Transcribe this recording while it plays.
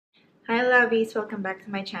Hi lovies, welcome back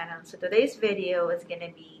to my channel. So today's video is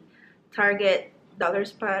gonna be Target, Dollar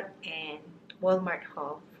Spot, and Walmart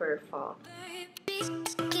haul for fall.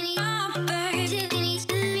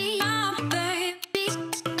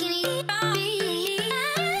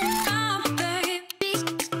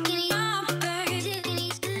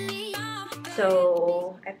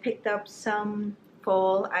 So I picked up some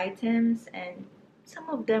fall items and some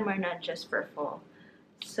of them are not just for fall.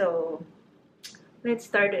 So let's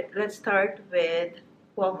start with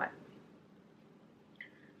Walmart.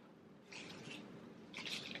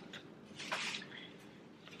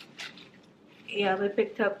 Yeah, we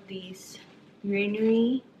picked up these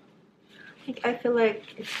greenery. I feel like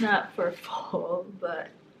it's not for fall, but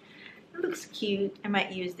it looks cute. I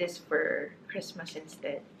might use this for Christmas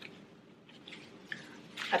instead.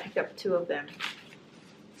 I picked up 2 of them.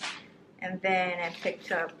 And then I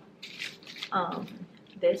picked up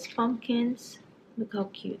this pumpkins. Look how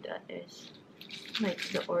cute that is. Like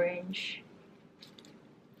the orange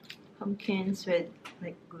pumpkins with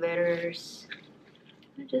like glitters.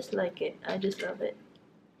 I just like it. I just love it.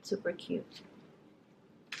 Super cute.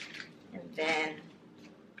 And then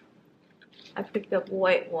I picked up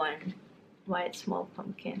white small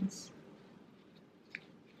pumpkins.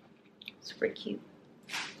 Super cute.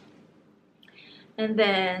 And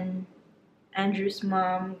then Andrew's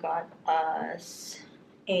mom got us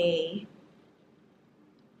a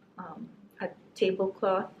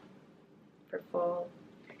tablecloth for fall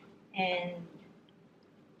and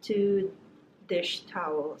 2 dish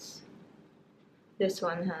towels. This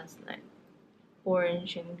one has like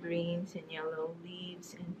orange and greens and yellow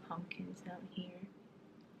leaves and pumpkins down here.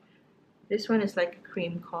 This one is like a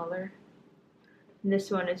cream color. And this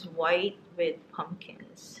one is white with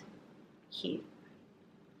pumpkins. Cute.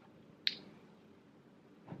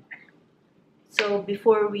 So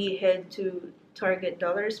before we head to Target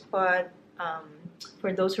Dollar Spot,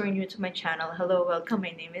 for those who are new to my channel, hello, welcome, my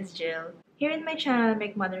name is Jill. Here in my channel, I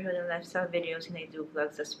make motherhood and lifestyle videos and I do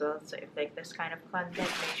vlogs as well. So if you like this kind of content,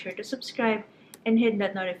 make sure to subscribe and hit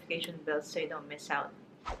that notification bell so you don't miss out.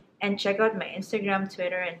 And check out my Instagram,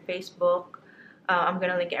 Twitter, and Facebook. I'm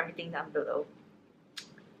gonna link everything down below.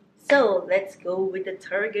 So let's go with the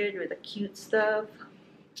Target with the cute stuff.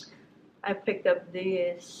 I picked up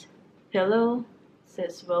this pillow. It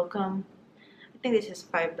says welcome. I think this is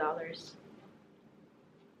 $5.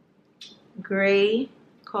 Gray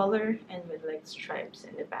color and with like stripes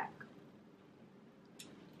in the back.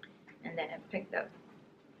 And then I picked up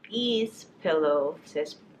this pillow. It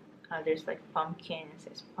says there's like pumpkin. It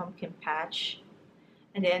says pumpkin patch.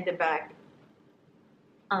 And then in the back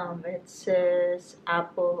it says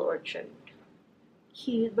apple orchard.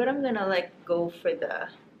 Cute, but I'm gonna like go for the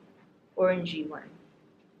orangey one.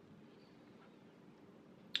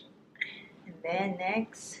 And then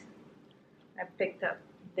next I picked up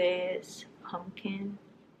this pumpkin.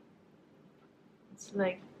 It's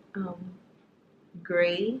like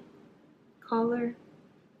gray color.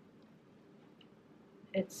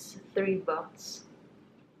 It's $3.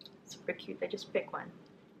 Super cute. I just picked one.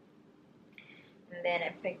 And then I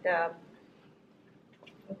picked up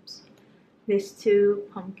these 2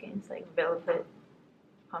 pumpkins, like velvet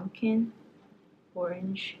pumpkin,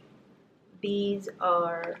 orange. These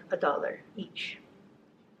are $1 each.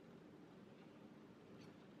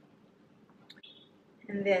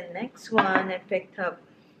 And then next one, I picked up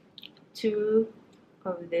 2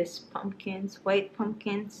 of these pumpkins, white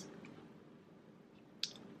pumpkins.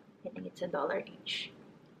 I think it's $1 each.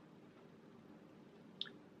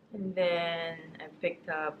 And then I picked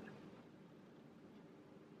up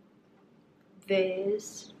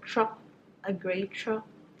this truck, a gray truck.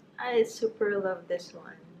 I super love this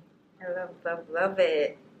one. I love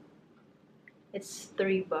it. It's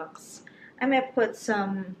 $3. I might put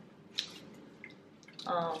some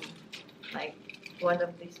like one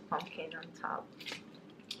of these pumpkin on top,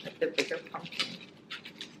 like the bigger pumpkin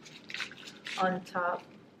on top,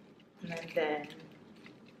 and then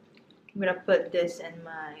I'm gonna put this in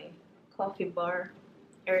my coffee bar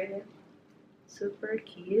area. Super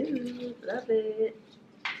cute, love it.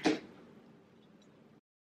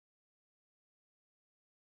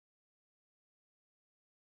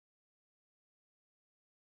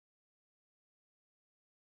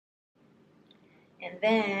 And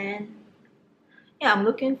then yeah, I'm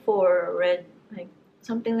looking for red, like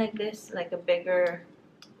something like this, like a bigger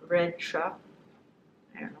red truck.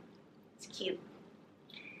 I don't know, it's cute.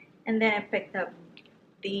 And then I picked up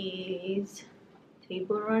these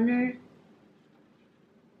table runner.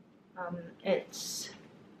 It's,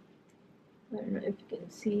 I don't know if you can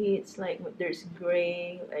see, it's like there's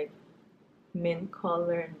gray, like mint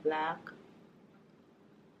color and black.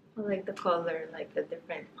 I like the color, like the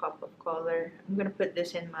different pop of color. I'm gonna put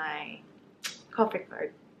this in my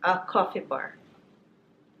coffee bar.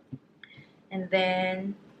 And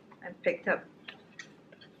then I picked up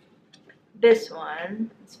this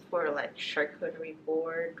one. It's for like charcuterie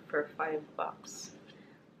board for $5.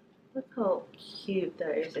 Look how cute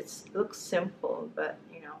that is. It looks simple, but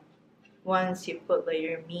you know, once you put like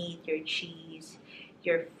your meat, your cheese,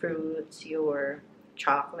 your fruits, your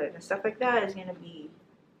chocolate and stuff like that, it's gonna be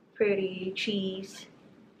pretty. Cheese,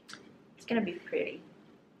 it's gonna be pretty.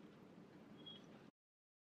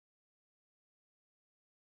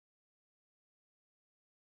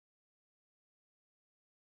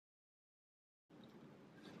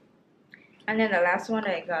 And then the last one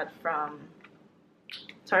I got from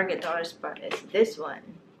Target Dollar Spot is this one.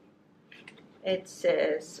 It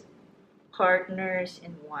says Partners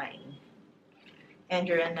in Wine.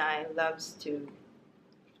 Andrew and I loves to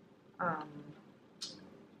um,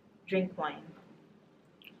 drink wine,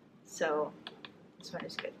 so this one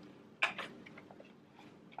is good.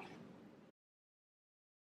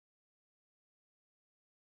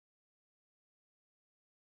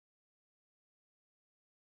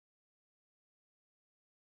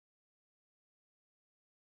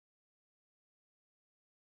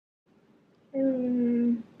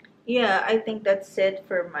 Yeah, I think that's it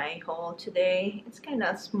for my haul today. It's kind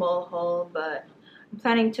of a small haul, but I'm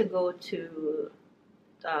planning to go to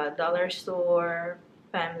Dollar Store,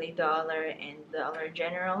 Family Dollar, and Dollar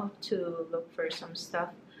General to look for some stuff.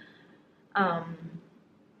 Um,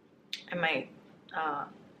 I might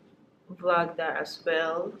vlog that as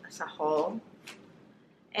well as a haul.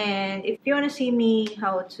 And if you want to see me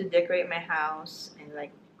how to decorate my house and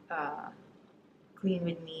like clean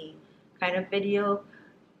with me kind of video,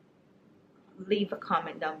 leave a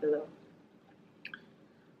comment down below.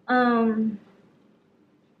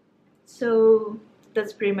 So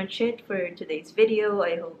that's pretty much it for today's video.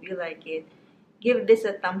 I hope you like it. Give this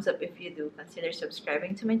a thumbs up if you do. Consider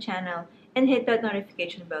subscribing to my channel and hit that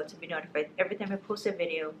notification bell to be notified every time I post a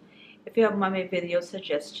video. If you have mommy video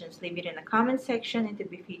suggestions, leave it in the comment section and to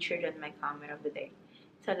be featured on my comment of the day.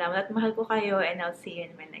 Salamat, mahal ko kayo, and I'll see you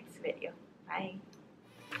in my next video. Bye!